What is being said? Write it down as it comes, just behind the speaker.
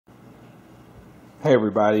Hey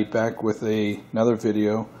everybody, back with another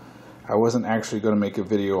video. I wasn't actually going to make a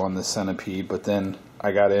video on the Centipede, but then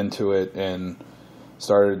I got into it and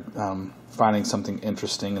started finding something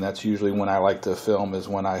interesting, and that's usually when I like to film, is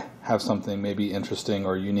when I have something maybe interesting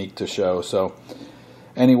or unique to show. So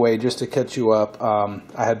anyway, just to catch you up,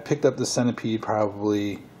 I had picked up the Centipede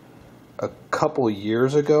probably a couple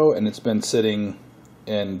years ago, and it's been sitting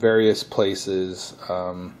in various places,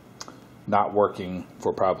 not working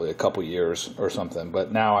for probably a couple years or something.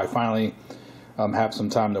 But now I finally have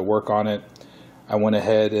some time to work on it. I went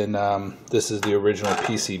ahead and this is the original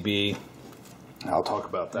PCB. I'll talk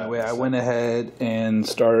about that. Anyway, I went ahead and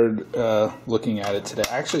started looking at it today.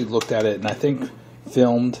 I actually looked at it and I think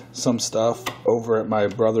filmed some stuff over at my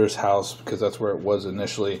brother's house because that's where it was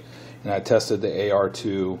initially, and I tested the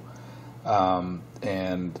AR2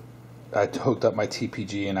 and I hooked up my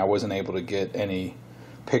TPG and I wasn't able to get any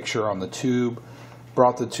picture on the tube.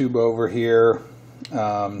 Brought the tube over here,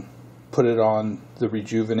 put it on the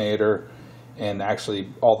rejuvenator, and actually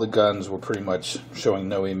all the guns were pretty much showing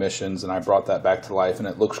no emissions, and I brought that back to life and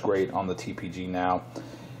it looks great on the TPG now.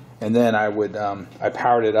 And then I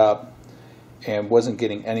powered it up and wasn't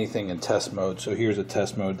getting anything in test mode, so here's a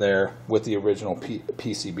test mode there with the original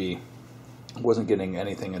PCB. Wasn't getting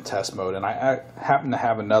anything in test mode, and I happen to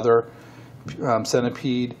have another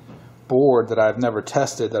Centipede board that I've never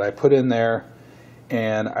tested that I put in there,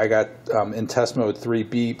 and I got in test mode 3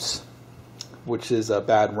 beeps, which is a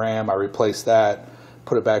bad RAM. I replaced that,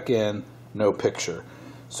 put it back in, no picture.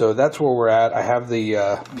 So that's where we're at. I have the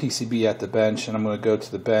PCB at the bench, and I'm going to go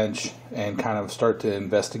to the bench and kind of start to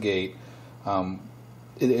investigate.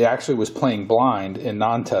 It actually was playing blind in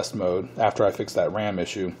non-test mode after I fixed that RAM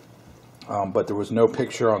issue, but there was no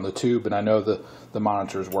picture on the tube, and I know the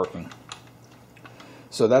monitor is working.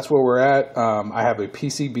 So that's where we're at. I have a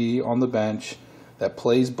PCB on the bench that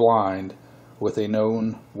plays blind with a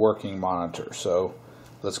known working monitor. So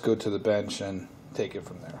let's go to the bench and take it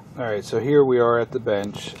from there. Alright, so here we are at the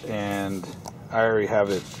bench, and I already have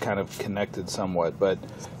it kind of connected somewhat, but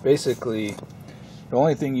basically the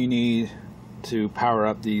only thing you need to power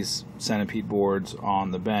up these Centipede boards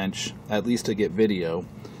on the bench, at least to get video,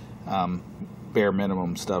 bare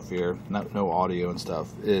minimum stuff here, no audio and stuff,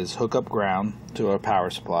 is hook up ground to a power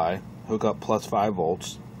supply, hook up plus 5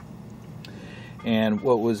 volts. And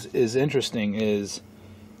what is interesting is,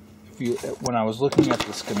 when I was looking at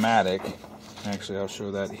the schematic, actually I'll show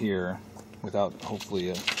that here without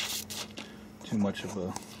hopefully too much of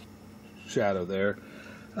a shadow there.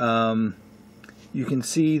 You can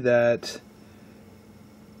see that,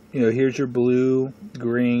 here's your blue,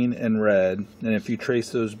 green, and red, and if you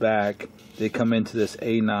trace those back, they come into this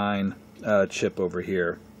A9 chip over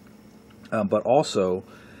here. But also,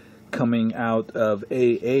 coming out of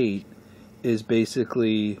A8 is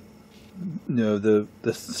basically, the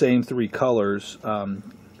same 3 colors,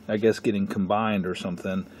 I guess getting combined or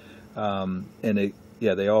something, and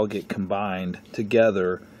they all get combined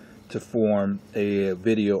together to form a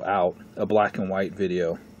video out, a black and white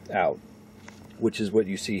video out, which is what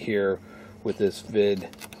you see here with this vid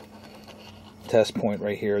test point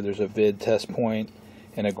right here. There's a vid test point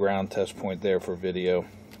and a ground test point there for video.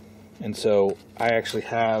 And so I actually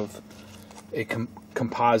have a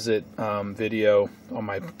composite video on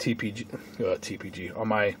my TPG on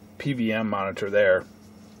my PVM monitor there,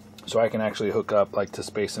 so I can actually hook up like to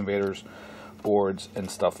Space Invaders boards and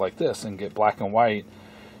stuff like this and get black and white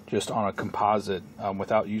just on a composite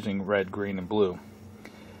without using red, green, and blue.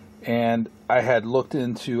 And I had looked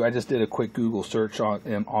into, I just did a quick Google search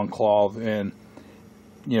on Clove, and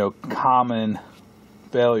common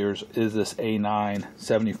failures is this A9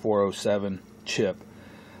 7407 chip.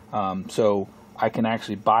 So I can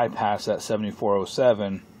actually bypass that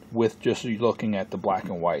 7407 with just looking at the black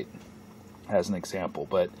and white as an example.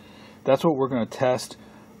 But that's what we're going to test.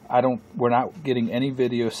 We're not getting any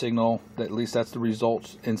video signal. At least that's the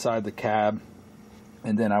results inside the cab.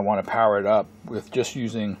 And then I want to power it up with just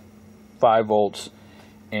using 5 volts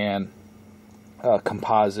and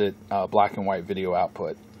composite black and white video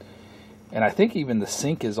output. And I think even the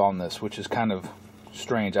sync is on this, which is kind of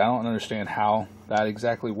strange. I don't understand how that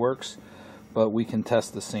exactly works, but we can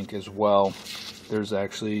test the sync as well. There's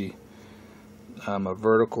actually a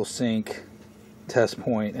vertical sync test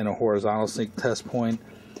point and a horizontal sync test point,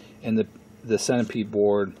 and the Centipede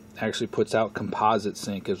board actually puts out composite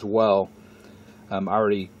sync as well. I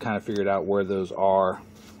already kind of figured out where those are.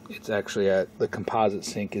 It's actually at, the composite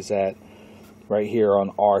sync is at right here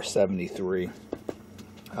on R73,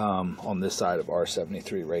 on this side of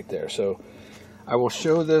R73 right there. So I will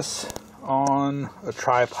show this on a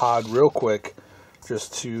tripod real quick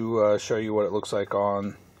just to show you what it looks like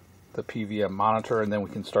on the PVM monitor, and then we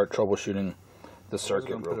can start troubleshooting the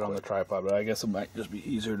circuit. Put it on the tripod, but I guess it might just be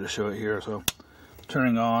easier to show it here. So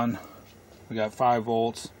turning on, we got 5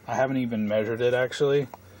 volts. I haven't even measured it actually,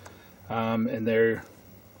 and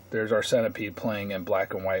there's our Centipede playing in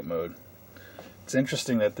black and white mode. It's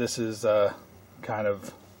interesting that this is kind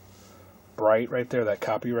of bright right there, that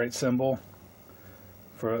copyright symbol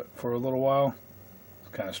for a little while.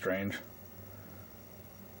 It's kind of strange.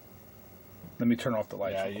 Let me turn off the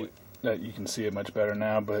lights real quick. You can see it much better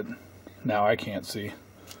now, but now I can't see.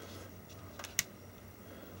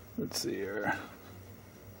 Let's see here.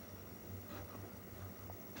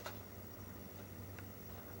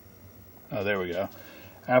 Oh, there we go.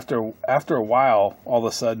 After a while, all of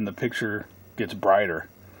a sudden the picture gets brighter.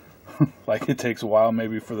 Like it takes a while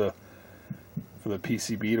maybe for the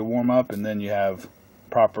PCB to warm up, and then you have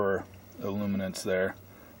proper illuminance there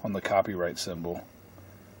on the copyright symbol.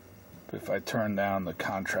 If I turn down the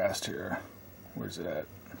contrast here, where's it at?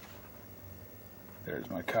 There's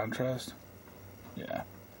my contrast. Yeah.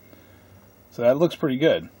 So that looks pretty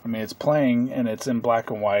good. I mean, it's playing and it's in black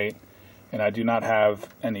and white, and I do not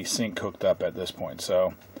have any sync hooked up at this point.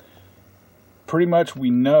 So pretty much we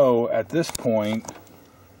know at this point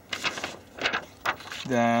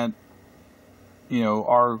that, you know,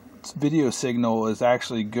 our video signal is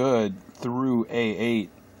actually good through A8.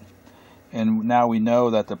 And now we know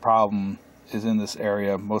that the problem is in this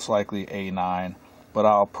area, most likely A9. But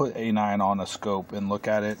I'll put A9 on a scope and look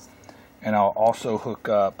at it. And I'll also hook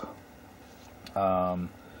up,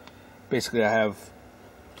 basically I have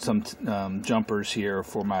some jumpers here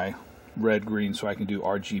for my red, green, so I can do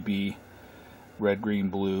RGB, red, green,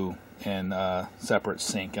 blue, and separate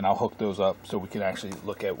sync. And I'll hook those up so we can actually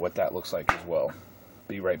look at what that looks like as well.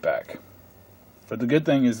 Be right back. But the good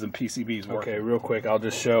thing is the PCB is working. Okay, real quick, I'll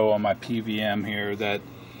just show on my PVM here that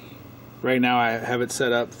right now I have it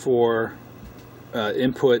set up for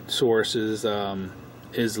input sources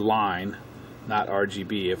is line, not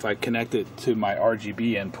RGB. If I connect it to my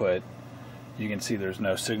RGB input, you can see there's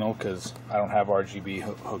no signal because I don't have RGB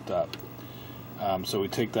hooked up. So we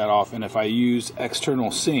take that off, and if I use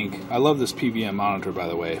external sync, I love this PVM monitor by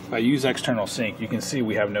the way. If I use external sync, you can see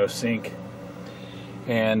we have no sync.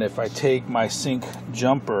 And if I take my sync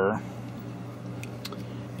jumper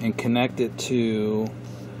and connect it to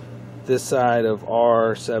this side of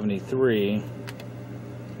R73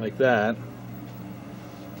 like that,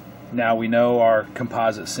 now we know our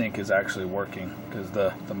composite sync is actually working because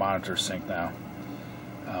the monitor's sync now.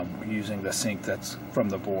 We're using the sync that's from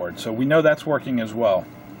the board, so we know that's working as well.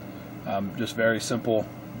 Just very simple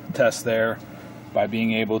test there by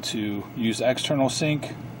being able to use external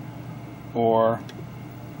sync or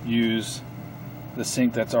use the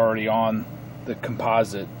sync that's already on the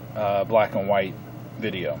composite black and white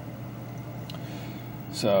video.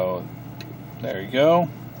 So there you go.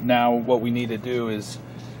 Now what we need to do is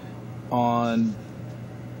on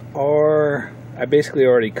I basically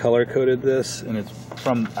already color coded this, and it's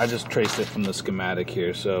from, I just traced it from the schematic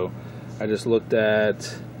here. So I just looked at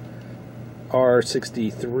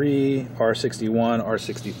R63, R61,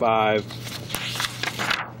 R65,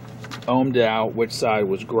 ohmed out which side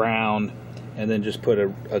was ground, and then just put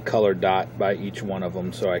a color dot by each one of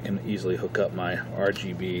them so I can easily hook up my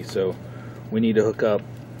RGB. So we need to hook up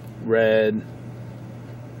red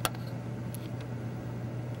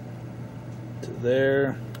to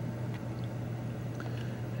there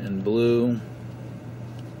and blue.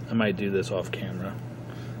 I might do this off camera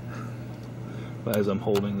as I'm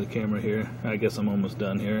holding the camera here. I guess I'm almost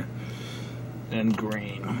done here. And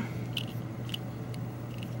green.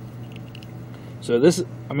 So this,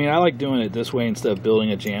 I mean, I like doing it this way instead of building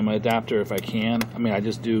a JAMA adapter if I can. I mean, I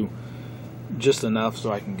just do just enough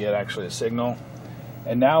so I can get actually a signal.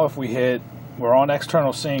 And now if we hit, we're on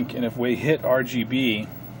external sync, and if we hit RGB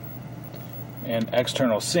and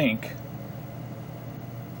external sync,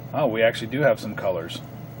 oh, we actually do have some colors,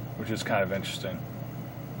 which is kind of interesting.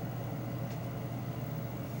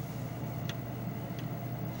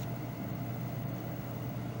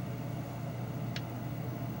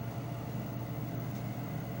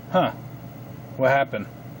 Huh. What happened?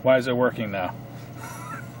 Why is it working now?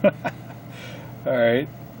 Alright.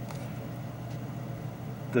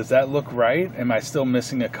 Does that look right? Am I still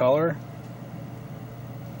missing a color?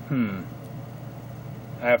 I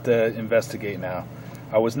have to investigate now.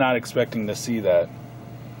 I was not expecting to see that.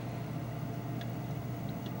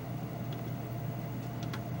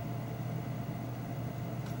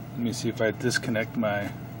 Let me see if I disconnect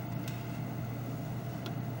my...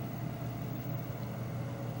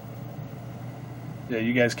 Yeah,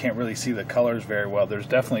 you guys can't really see the colors very well. There's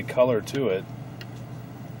definitely color to it.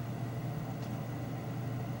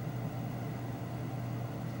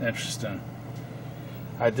 Interesting.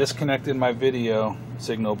 I disconnected my video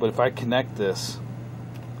signal, but if I connect this,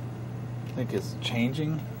 I think it's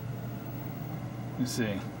changing. Let me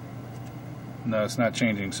see. No, it's not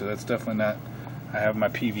changing, so that's definitely not. I have my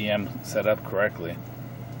PVM set up correctly.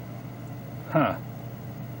 Huh.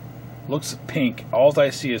 Looks pink. All I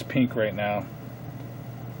see is pink right now.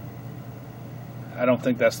 I don't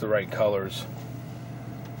think that's the right colors.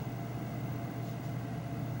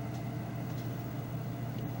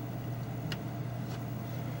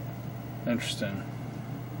 Interesting.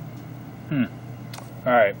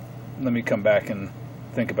 Alright, let me come back and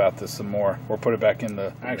think about this some more, or put it back in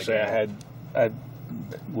the... Actually, I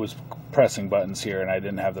was pressing buttons here and I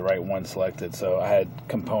didn't have the right one selected, so I had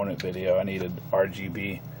component video. I needed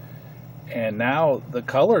RGB. And now the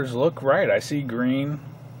colors look right. I see green,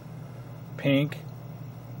 pink.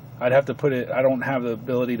 I'd have to put it... I don't have the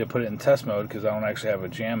ability to put it in test mode because I don't actually have a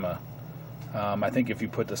JAMA. I think if you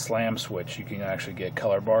put the slam switch, you can actually get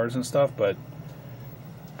color bars and stuff, but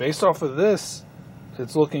based off of this,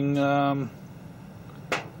 it's looking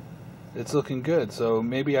good. So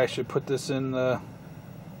maybe I should put this in the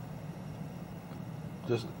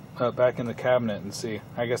back in the cabinet and see.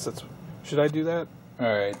 I guess that's... Should I do that?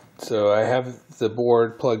 All right. So I have the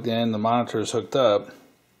board plugged in, the monitor is hooked up,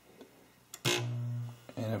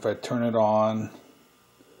 and if I turn it on,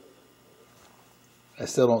 I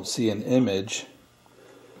still don't see an image.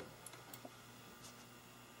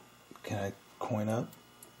 Can I coin up?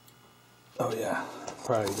 Oh yeah,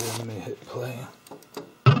 probably did. Let me hit play.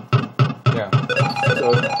 Yeah,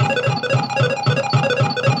 so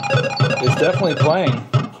it's definitely playing,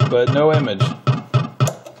 but no image.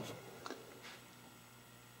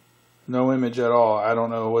 No image at all. I don't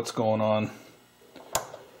know what's going on.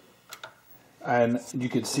 And you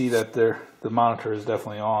could see that the monitor is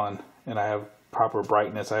definitely on, and I have proper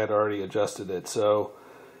brightness. I had already adjusted it. So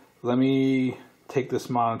let me take this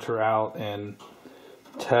monitor out and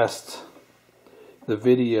test the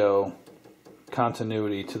video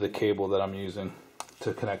continuity to the cable that I'm using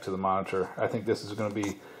to connect to the monitor. I think this is going to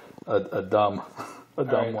be a dumb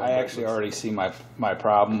one. I actually already see my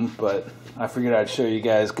problem, but I figured I'd show you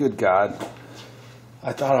guys. Good God.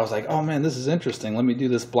 I thought, I was like, oh man, this is interesting. Let me do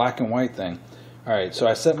this black and white thing. Alright, so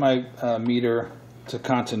I set my meter to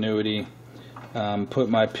continuity. Put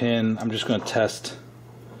my pin, I'm just going to test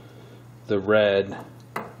the red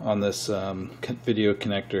on this video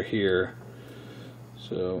connector here.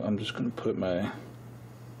 So I'm just going to put my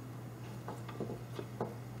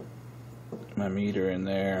meter in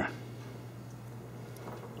there.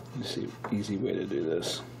 Let's see, easy way to do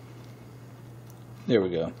this. There we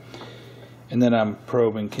go. And then I'm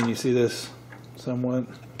probing. Can you see this somewhat?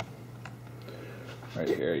 Right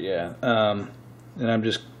here, yeah. And I'm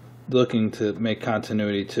just looking to make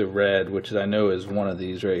continuity to red, which I know is one of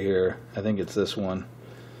these right here. I think it's this one.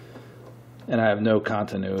 And I have no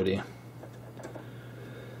continuity.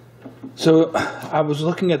 So I was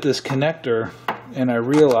looking at this connector and I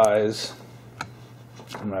realized,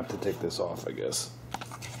 I'm gonna have to take this off, I guess.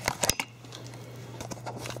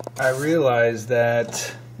 I realized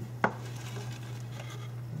that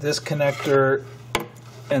this connector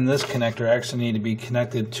and this connector actually need to be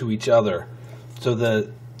connected to each other. So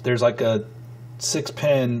there's like a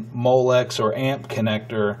 6-pin Molex or amp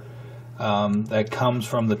connector that comes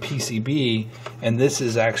from the PCB, and this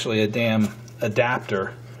is actually a damn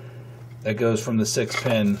adapter that goes from the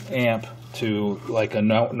 6-pin amp to like a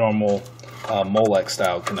normal Molex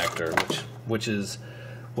style connector, which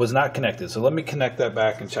was not connected. So let me connect that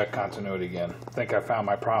back and check continuity again. I think I found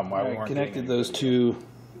my problem. I connected those two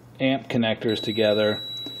amp connectors together,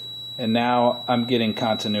 and now I'm getting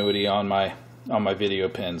continuity on my video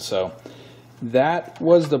pins. So that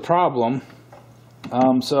was the problem.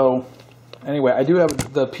 So anyway, I do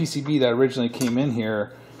have the PCB that originally came in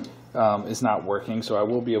here is not working, so I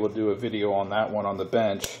will be able to do a video on that one on the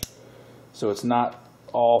bench. So it's not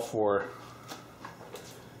all for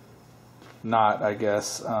naught, I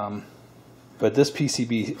guess. But this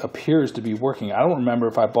PCB appears to be working. I don't remember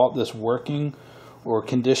if I bought this working or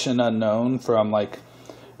condition unknown from like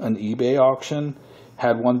an eBay auction.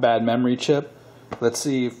 Had one bad memory chip. Let's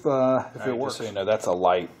see if it works. Just so you know, that's a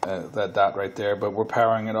light, that dot right there, but we're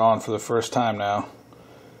powering it on for the first time now.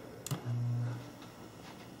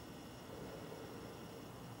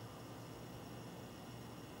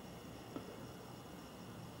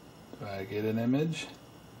 Do I get an image?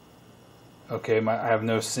 Okay, I have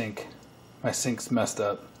no sync. My sync's messed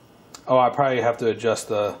up. Oh, I probably have to adjust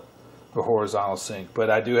the horizontal sync, but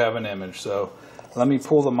I do have an image, so let me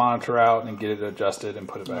pull the monitor out and get it adjusted and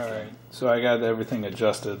put it back in. So I got everything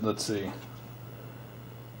adjusted. Let's see.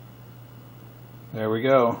 There we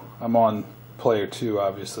go. I'm on player 2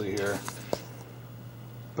 obviously here.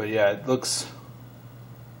 But yeah, it looks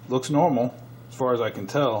normal as far as I can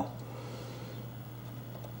tell.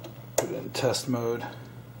 Put it in test mode.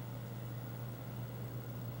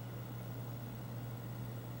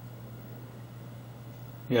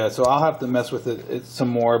 Yeah, so I'll have to mess with it some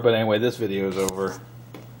more, but anyway, this video is over.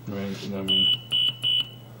 Right, you know what I mean?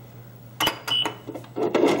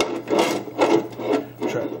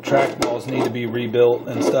 Trackballs need to be rebuilt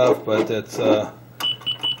and stuff, but it's the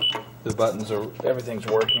buttons are, everything's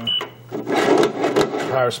working.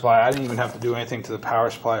 Power supply, I didn't even have to do anything to the power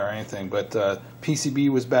supply or anything, but PCB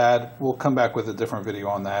was bad. We'll come back with a different video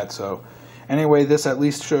on that. So anyway, this at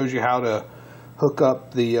least shows you how to hook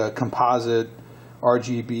up the composite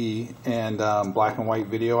RGB and black and white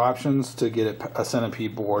video options to get a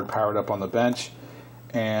Centipede board powered up on the bench.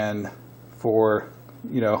 And for,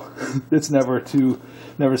 you know, it's never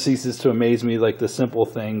ceases to amaze me, like the simple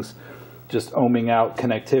things, just ohming out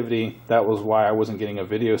connectivity. That was why I wasn't getting a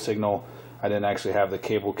video signal. I didn't actually have the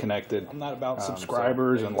cable connected. I'm not about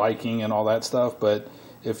subscribers and liking and all that stuff, but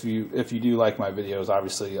if you do like my videos,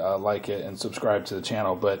 obviously like it and subscribe to the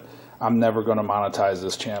channel. But I'm never going to monetize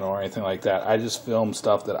this channel or anything like that. I just film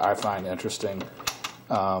stuff that I find interesting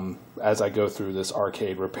as I go through this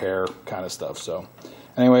arcade repair kind of stuff. So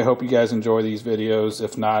anyway, hope you guys enjoy these videos.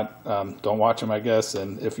 If not, don't watch them, I guess.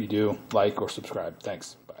 And if you do, like or subscribe.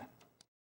 Thanks.